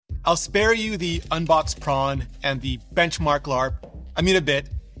I'll spare you the unboxed prawn and the benchmark LARP, a bit,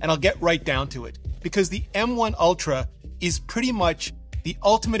 and I'll get right down to it. Because the M1 Ultra is pretty much the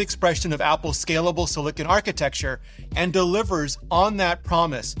ultimate expression of Apple's scalable silicon architecture and delivers on that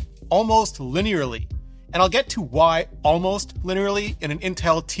promise almost linearly. And I'll get to why almost linearly in an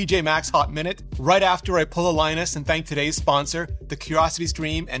Intel TJ Maxx Hot Minute right after I pull a Linus and thank today's sponsor, the Curiosity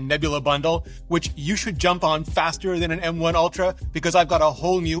Stream and Nebula Bundle, which you should jump on faster than an M1 Ultra because I've got a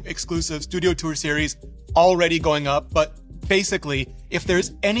whole new exclusive studio tour series already going up. But basically, if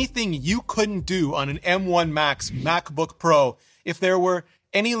there's anything you couldn't do on an M1 Max MacBook Pro, if there were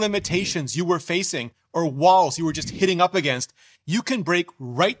any limitations you were facing or walls you were just hitting up against, you can break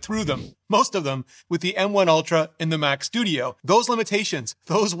right through them, most of them, with the M1 Ultra in the Mac Studio. Those limitations,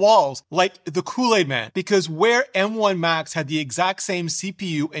 those walls, like the Kool-Aid Man, because where M1 Max had the exact same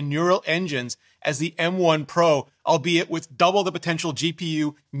CPU and neural engines as the M1 Pro, albeit with double the potential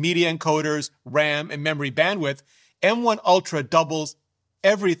GPU, media encoders, RAM, and memory bandwidth, M1 Ultra doubles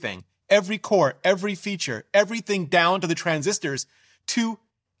everything, every core, every feature, everything down to the transistors to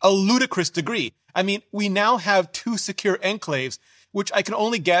a ludicrous degree. We now have 2 secure enclaves, which I can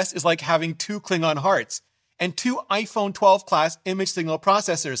only guess is like having 2 Klingon hearts, and 2 iPhone 12 class image signal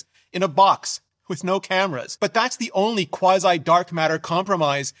processors in a box with no cameras. But that's the only quasi-dark matter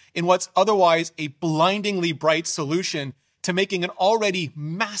compromise in what's otherwise a blindingly bright solution to making an already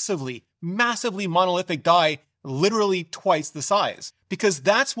massively monolithic die literally twice the size. Because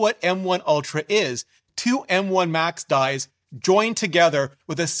that's what M1 Ultra is. 2 M1 Max dies joined together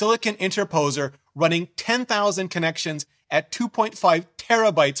with a silicon interposer running 10,000 connections at 2.5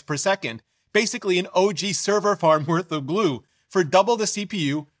 terabytes per second, basically an OG server farm worth of glue, for double the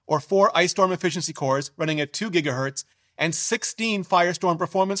CPU, or 4 Ice Storm efficiency cores running at 2 gigahertz, and 16 Firestorm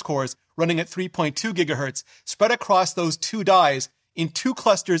performance cores running at 3.2 gigahertz, spread across those 2 dies in 2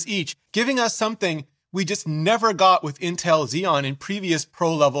 clusters each, giving us something we just never got with Intel Xeon in previous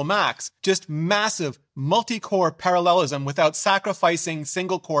pro-level Macs. Just massive multi-core parallelism without sacrificing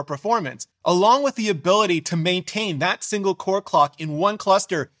single-core performance, along with the ability to maintain that single-core clock in one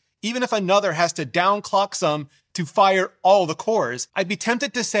cluster, even if another has to downclock some to fire all the cores. I'd be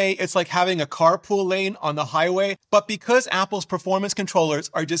tempted to say it's like having a carpool lane on the highway, but because Apple's performance controllers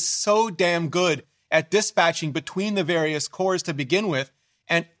are just so damn good at dispatching between the various cores to begin with,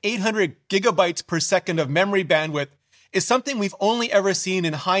 and 800 gigabytes per second of memory bandwidth is something we've only ever seen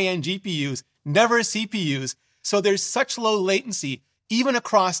in high-end GPUs, never CPUs. So there's such low latency, even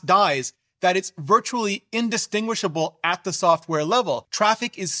across dies, that it's virtually indistinguishable at the software level.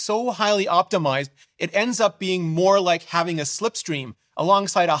 Traffic is so highly optimized, it ends up being more like having a slipstream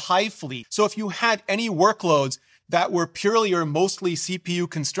alongside a hive fleet. So if you had any workloads that were purely or mostly CPU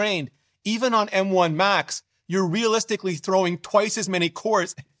constrained, even on M1 Max, you're realistically throwing twice as many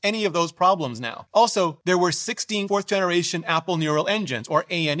cores at any of those problems now. Also, there were 16 fourth-generation Apple Neural Engines, or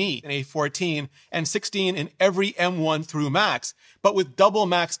A&E, in A14, and 16 in every M1 through Max. But with double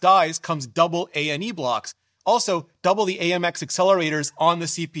Max dies comes double A&E blocks. Also, double the AMX accelerators on the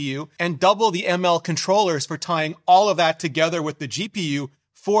CPU, and double the ML controllers for tying all of that together with the GPU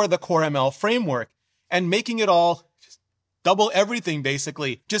for the Core ML framework, and making it all just double everything,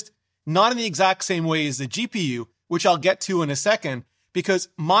 basically. Just not in the exact same way as the GPU, which I'll get to in a second, because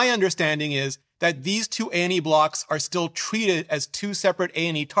my understanding is that these 2 A&E blocks are still treated as 2 separate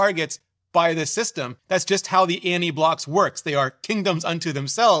A&E targets by the system. That's just how the A&E blocks works. They are kingdoms unto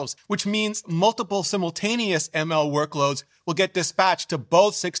themselves, which means multiple simultaneous ML workloads will get dispatched to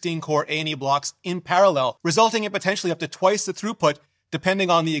both 16-core A&E blocks in parallel, resulting in potentially up to twice the throughput depending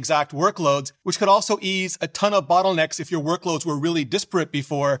on the exact workloads, which could also ease a ton of bottlenecks if your workloads were really disparate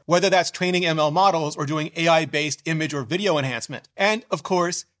before, whether that's training ML models or doing AI-based image or video enhancement. And, of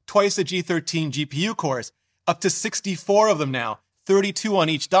course, twice the G13 GPU cores, up to 64 of them now, 32 on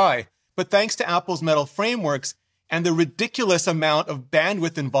each die. But thanks to Apple's Metal frameworks and the ridiculous amount of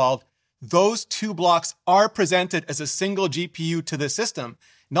bandwidth involved, those 2 blocks are presented as a single GPU to the system,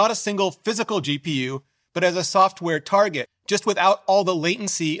 not a single physical GPU, but as a software target, just without all the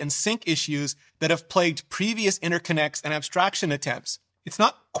latency and sync issues that have plagued previous interconnects and abstraction attempts. It's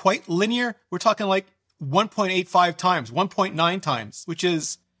not quite linear. We're talking like 1.85 times, 1.9 times, which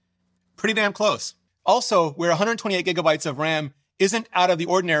is pretty damn close. Also, where 128 gigabytes of RAM isn't out of the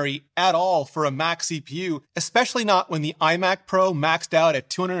ordinary at all for a Mac CPU, especially not when the iMac Pro maxed out at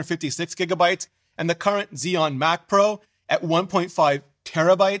 256 gigabytes and the current Xeon Mac Pro at 1.5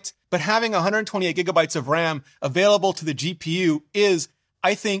 terabytes. But having 128 gigabytes of RAM available to the GPU is,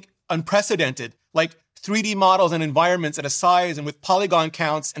 I think, unprecedented. Like 3D models and environments at a size and with polygon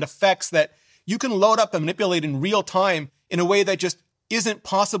counts and effects that you can load up and manipulate in real time in a way that just isn't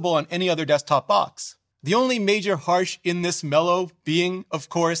possible on any other desktop box. The only major harsh in this mellow being, of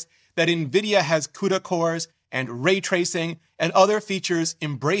course, that NVIDIA has CUDA cores and ray tracing and other features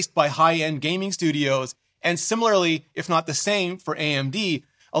embraced by high-end gaming studios, and similarly, if not the same, for AMD,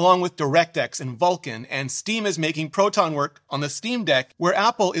 along with DirectX and Vulkan, and Steam is making Proton work on the Steam Deck, where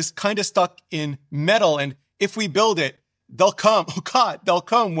Apple is kind of stuck in metal, and if we build it, they'll come. Oh God, they'll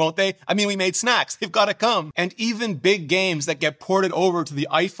come, won't they? I mean, we made snacks. They've got to come. And even big games that get ported over to the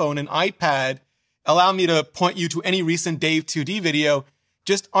iPhone and iPad, allow me to point you to any recent Dave 2D video,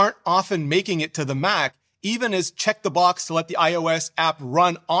 just aren't often making it to the Mac, even as check the box to let the iOS app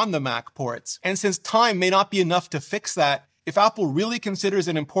run on the Mac ports. And since time may not be enough to fix that, if Apple really considers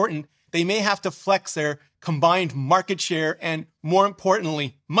it important, they may have to flex their combined market share and, more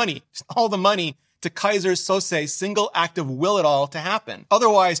importantly, money. All the money to Kaiser Soze's single act of will it all to happen.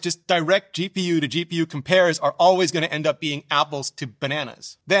 Otherwise, just direct GPU to GPU compares are always going to end up being apples to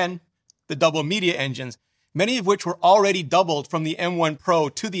bananas. Then, the double media engines, many of which were already doubled from the M1 Pro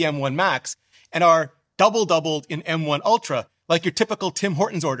to the M1 Max, and are doubled in M1 Ultra, like your typical Tim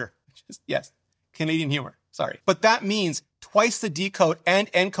Hortons order. Yes, Canadian humor, sorry. But that means twice the decode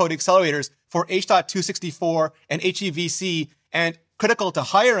and encode accelerators for H.264 and HEVC, and critical to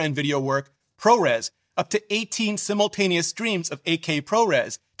higher end video work, ProRes, up to 18 simultaneous streams of 8K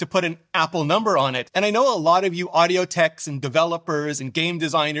ProRes, to put an Apple number on it. And I know a lot of you audio techs and developers and game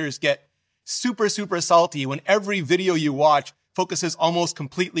designers get super salty when every video you watch focuses almost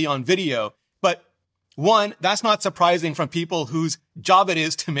completely on video. But one, that's not surprising from people whose job it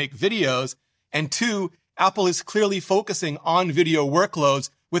is to make videos. And two, Apple is clearly focusing on video workloads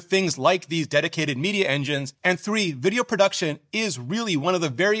with things like these dedicated media engines. And three, video production is really one of the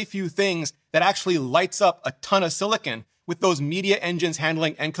very few things that actually lights up a ton of silicon, with those media engines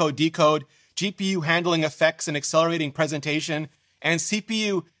handling encode decode, GPU handling effects and accelerating presentation, and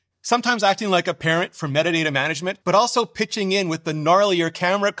CPU sometimes acting like a parent for metadata management, but also pitching in with the gnarlier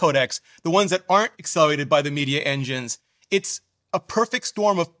camera codecs, the ones that aren't accelerated by the media engines. It's a perfect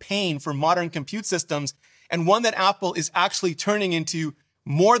storm of pain for modern compute systems, and one that Apple is actually turning into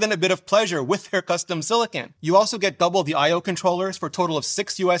more than a bit of pleasure with their custom silicon. You also get double the I/O controllers for a total of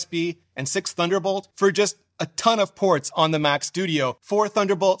 6 USB and 6 Thunderbolt for just a ton of ports on the Mac Studio. 4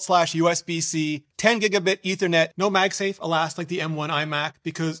 Thunderbolt/USB-C, 10 gigabit Ethernet, no MagSafe, alas, like the M1 iMac,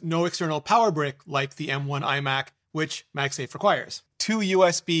 because no external power brick like the M1 iMac, which MagSafe requires. 2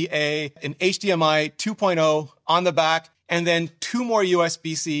 USB-A, an HDMI 2.0 on the back, and then 2 more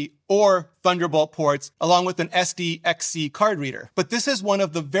USB-C or Thunderbolt ports, along with an SD-XC card reader. But this is one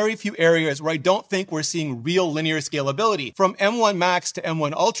of the very few areas where I don't think we're seeing real linear scalability. From M1 Max to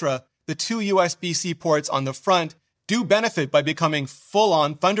M1 Ultra, the 2 USB-C ports on the front do benefit by becoming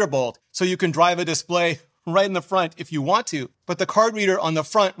full-on Thunderbolt, so you can drive a display right in the front if you want to. But the card reader on the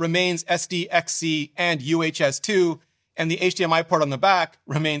front remains SD-XC and UHS-2, and the HDMI port on the back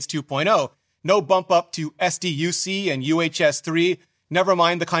remains 2.0. No bump up to SD-UC and UHS-3, never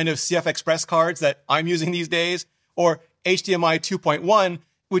mind the kind of CF Express cards that I'm using these days, or HDMI 2.1,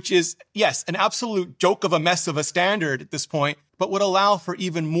 which is, yes, an absolute joke of a mess of a standard at this point, but would allow for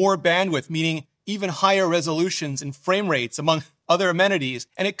even more bandwidth, meaning even higher resolutions and frame rates, among other amenities.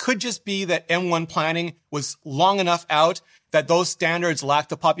 And it could just be that M1 planning was long enough out that those standards lack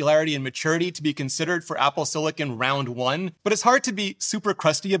the popularity and maturity to be considered for Apple Silicon round one. But it's hard to be super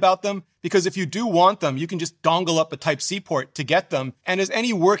crusty about them, because if you do want them, you can just dongle up a Type-C port to get them. And as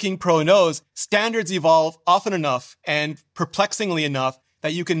any working pro knows, standards evolve often enough and perplexingly enough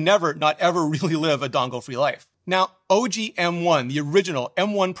that you can never, not ever really live a dongle-free life. Now, OG M1, the original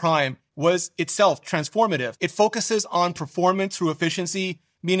M1 Prime, was itself transformative. It focuses on performance through efficiency,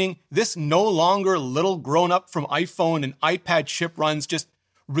 meaning this no longer little grown-up from iPhone and iPad chip runs just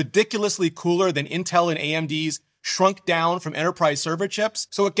ridiculously cooler than Intel and AMD's shrunk down from enterprise server chips.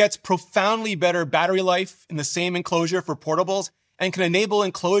 So it gets profoundly better battery life in the same enclosure for portables, and can enable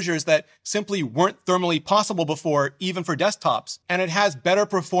enclosures that simply weren't thermally possible before, even for desktops. And it has better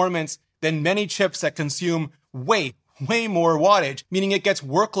performance than many chips that consume way more wattage, meaning it gets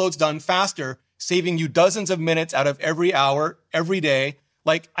workloads done faster, saving you dozens of minutes out of every hour, every day.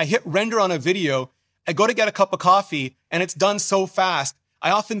 Like, I hit render on a video, I go to get a cup of coffee, and it's done so fast,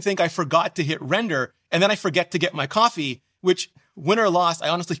 I often think I forgot to hit render, and then I forget to get my coffee, which, win or loss, I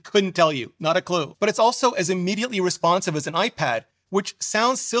honestly couldn't tell you, not a clue. But it's also as immediately responsive as an iPad, which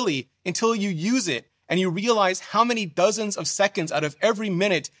sounds silly until you use it, and you realize how many dozens of seconds out of every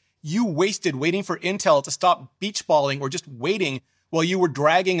minute you wasted waiting for Intel to stop beach balling, or just waiting while you were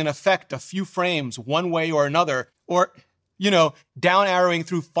dragging an effect a few frames one way or another, or, down arrowing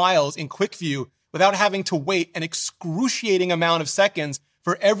through files in quick view without having to wait an excruciating amount of seconds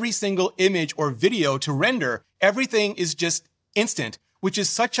for every single image or video to render. Everything is just instant, which is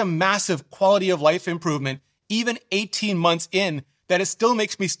such a massive quality of life improvement, even 18 months in, that it still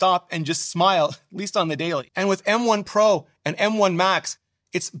makes me stop and just smile, at least on the daily. And with M1 Pro and M1 Max,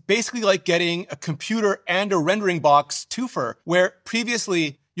 it's basically like getting a computer and a rendering box twofer, where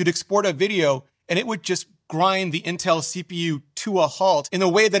previously you'd export a video and it would just grind the Intel CPU to a halt in a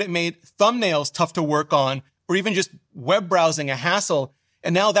way that it made thumbnails tough to work on, or even just web browsing a hassle.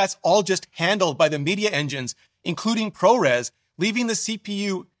 And now that's all just handled by the media engines, including ProRes, leaving the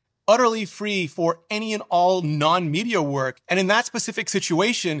CPU utterly free for any and all non-media work. And in that specific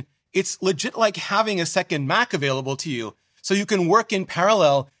situation, it's legit like having a second Mac available to you. So you can work in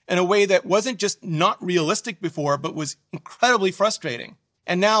parallel in a way that wasn't just not realistic before, but was incredibly frustrating.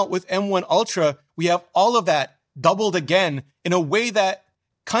 And now with M1 Ultra, we have all of that doubled again in a way that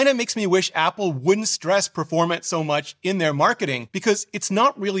kind of makes me wish Apple wouldn't stress performance so much in their marketing, because it's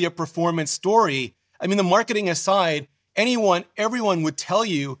not really a performance story. I mean, the marketing aside, everyone would tell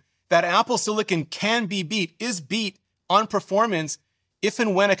you that Apple Silicon is beat on performance if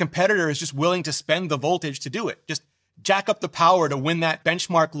and when a competitor is just willing to spend the voltage to do it. Just jack up the power to win that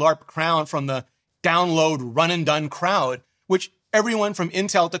benchmark LARP crown from the download run and done crowd, which everyone from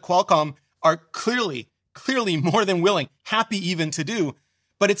Intel to Qualcomm are clearly more than willing, happy even to do.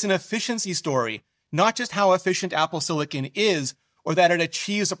 But it's an efficiency story, not just how efficient Apple Silicon is or that it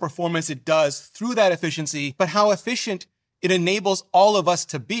achieves the performance it does through that efficiency, but how efficient it enables all of us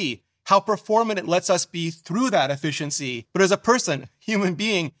to be, how performant it lets us be through that efficiency. But as a person, human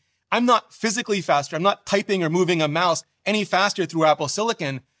being, I'm not physically faster. I'm not typing or moving a mouse any faster through Apple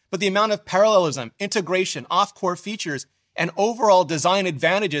Silicon, but the amount of parallelism, integration, off-core features, and overall design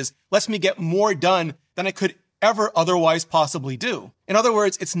advantages lets me get more done than I could ever otherwise possibly do. In other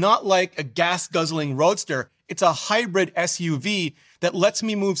words, it's not like a gas-guzzling roadster. It's a hybrid SUV that lets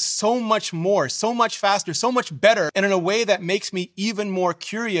me move so much more, so much faster, so much better, and in a way that makes me even more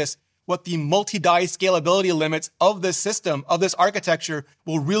curious what the multi-die scalability limits of this system, of this architecture,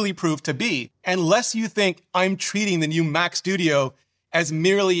 will really prove to be. Unless you think I'm treating the new Mac Studio as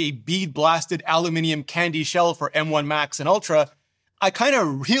merely a bead-blasted aluminum candy shell for M1 Max and Ultra, I kind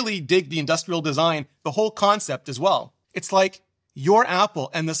of really dig the industrial design, the whole concept as well. It's like your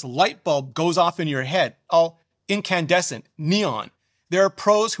Apple and this light bulb goes off in your head, all incandescent, neon. There are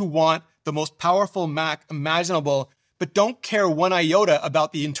pros who want the most powerful Mac imaginable, but don't care one iota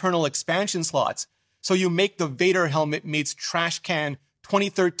about the internal expansion slots. So you make the Vader helmet meets trash can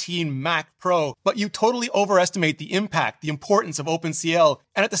 2013 Mac Pro, but you totally overestimate the impact, the importance of OpenCL,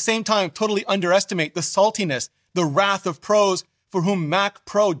 and at the same time totally underestimate the saltiness, the wrath of pros for whom Mac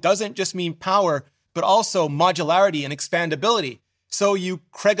Pro doesn't just mean power, but also modularity and expandability. So you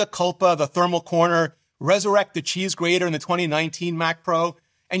Craig culpa the thermal corner, resurrect the cheese grater in the 2019 Mac Pro,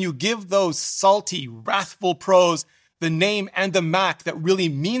 and you give those salty, wrathful pros the name and the Mac that really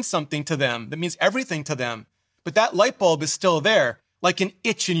means something to them, that means everything to them. But that light bulb is still there, like an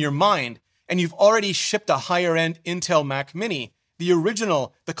itch in your mind, and you've already shipped a higher-end Intel Mac Mini, the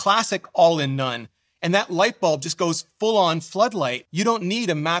original, the classic all-in-none, and that light bulb just goes full-on floodlight. You don't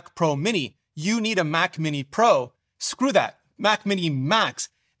need a Mac Pro Mini. You need a Mac Mini Pro. Screw that, Mac Mini Max.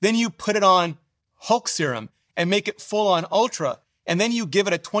 Then you put it on Hulk serum and make it full-on Ultra, and then you give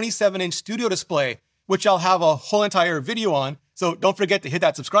it a 27-inch studio display, which I'll have a whole entire video on, so don't forget to hit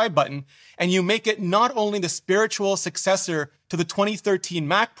that subscribe button, and you make it not only the spiritual successor to the 2013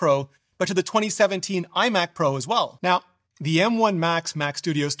 Mac Pro, but to the 2017 iMac Pro as well. Now, the M1 Max Mac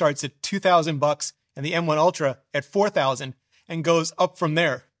Studio starts at $2,000 and the M1 Ultra at $4,000 and goes up from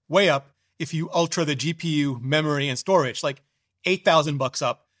there, way up if you ultra the GPU, memory, and storage, like $8,000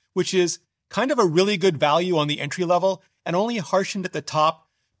 up, which is kind of a really good value on the entry level and only harshened at the top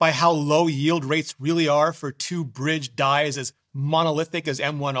by how low yield rates really are for two bridge dies as monolithic as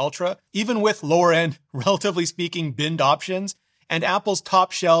M1 Ultra, even with lower end, relatively speaking, binned options, and Apple's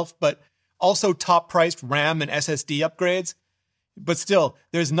top shelf, but also top priced RAM and SSD upgrades. But still,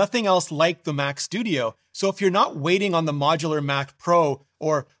 there's nothing else like the Mac Studio. So if you're not waiting on the modular Mac Pro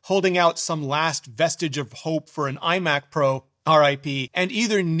or holding out some last vestige of hope for an iMac Pro, RIP, and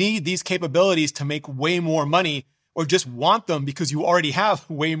either need these capabilities to make way more money or just want them because you already have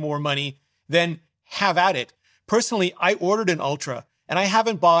way more money, then have at it. Personally, I ordered an Ultra, and I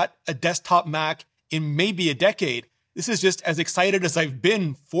haven't bought a desktop Mac in maybe a decade. This is just as excited as I've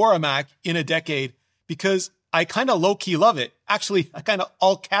been for a Mac in a decade because I kind of low-key love it. Actually, I kind of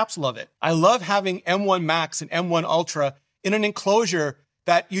all caps love it. I love having M1 Max and M1 Ultra in an enclosure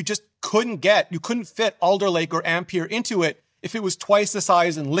that you just couldn't get. You couldn't fit Alder Lake or Ampere into it if it was twice the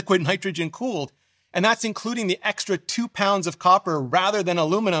size and liquid nitrogen cooled. And that's including the extra 2 pounds of copper rather than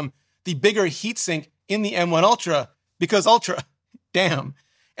aluminum, the bigger heatsink in the M1 Ultra, because Ultra, damn.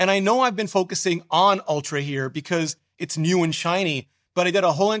 And I know I've been focusing on Ultra here because it's new and shiny, but I did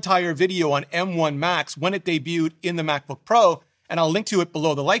a whole entire video on M1 Max when it debuted in the MacBook Pro, and I'll link to it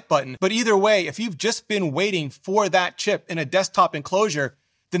below the like button. But either way, if you've just been waiting for that chip in a desktop enclosure,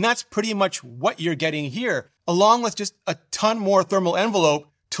 then that's pretty much what you're getting here, along with just a ton more thermal envelope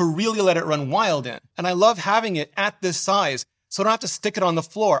to really let it run wild in. And I love having it at this size, so I don't have to stick it on the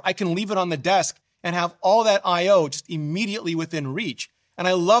floor. I can leave it on the desk and have all that I/O just immediately within reach. And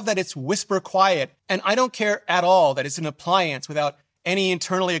I love that it's whisper quiet, and I don't care at all that it's an appliance without any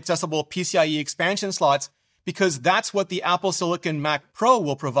internally accessible PCIe expansion slots, because that's what the Apple Silicon Mac Pro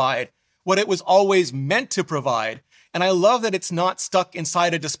will provide, what it was always meant to provide. And I love that it's not stuck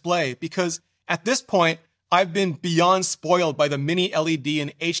inside a display, because at this point, I've been beyond spoiled by the mini LED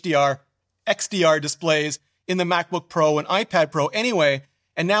and HDR, XDR displays in the MacBook Pro and iPad Pro anyway,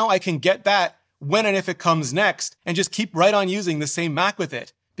 and now I can get that when and if it comes next and just keep right on using the same Mac with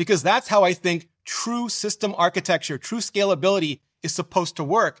it, because that's how I think true system architecture, true scalability is supposed to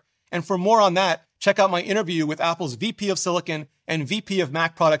work. And for more on that, check out my interview with Apple's VP of Silicon and VP of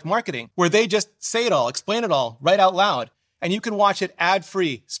Mac Product Marketing, where they just say it all, explain it all, right out loud. And you can watch it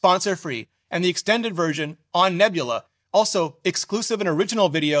ad-free, sponsor-free, and the extended version on Nebula. Also, exclusive and original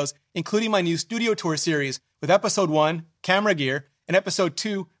videos, including my new studio tour series with episode 1, camera gear, and episode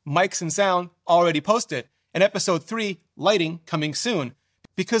 2, mics and sound, already posted, and episode 3, lighting, coming soon.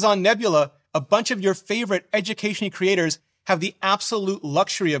 Because on Nebula, a bunch of your favorite education creators have the absolute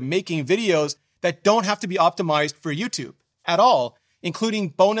luxury of making videos that don't have to be optimized for YouTube at all, including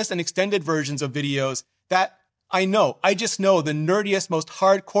bonus and extended versions of videos that I just know the nerdiest, most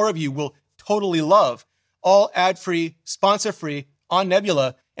hardcore of you will totally love, all ad-free, sponsor-free on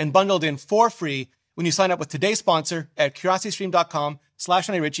Nebula and bundled in for free when you sign up with today's sponsor at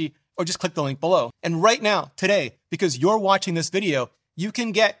curiositystream.com/ReneRitchie, or just click the link below. And right now, today, because you're watching this video, you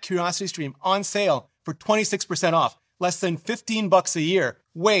can get CuriosityStream on sale for 26% off, less than $15 a year,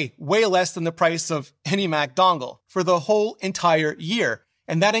 way less than the price of any Mac dongle for the whole entire year.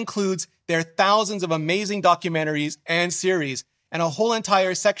 And that includes their thousands of amazing documentaries and series, and a whole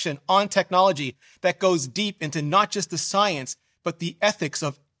entire section on technology that goes deep into not just the science, but the ethics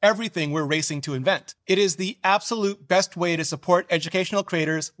of everything we're racing to invent. It is the absolute best way to support educational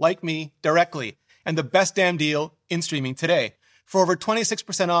creators like me directly, and the best damn deal in streaming today. For over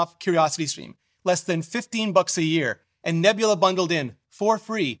 26% off CuriosityStream, less than $15 a year, and Nebula bundled in for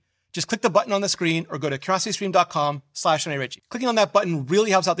free. Just click the button on the screen or go to curiositystream.com/ReneRitchie. Clicking on that button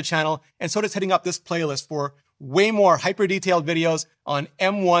really helps out the channel, and so does hitting up this playlist for way more hyper-detailed videos on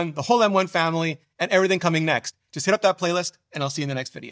M1, the whole M1 family, and everything coming next. Just hit up that playlist, and I'll see you in the next video.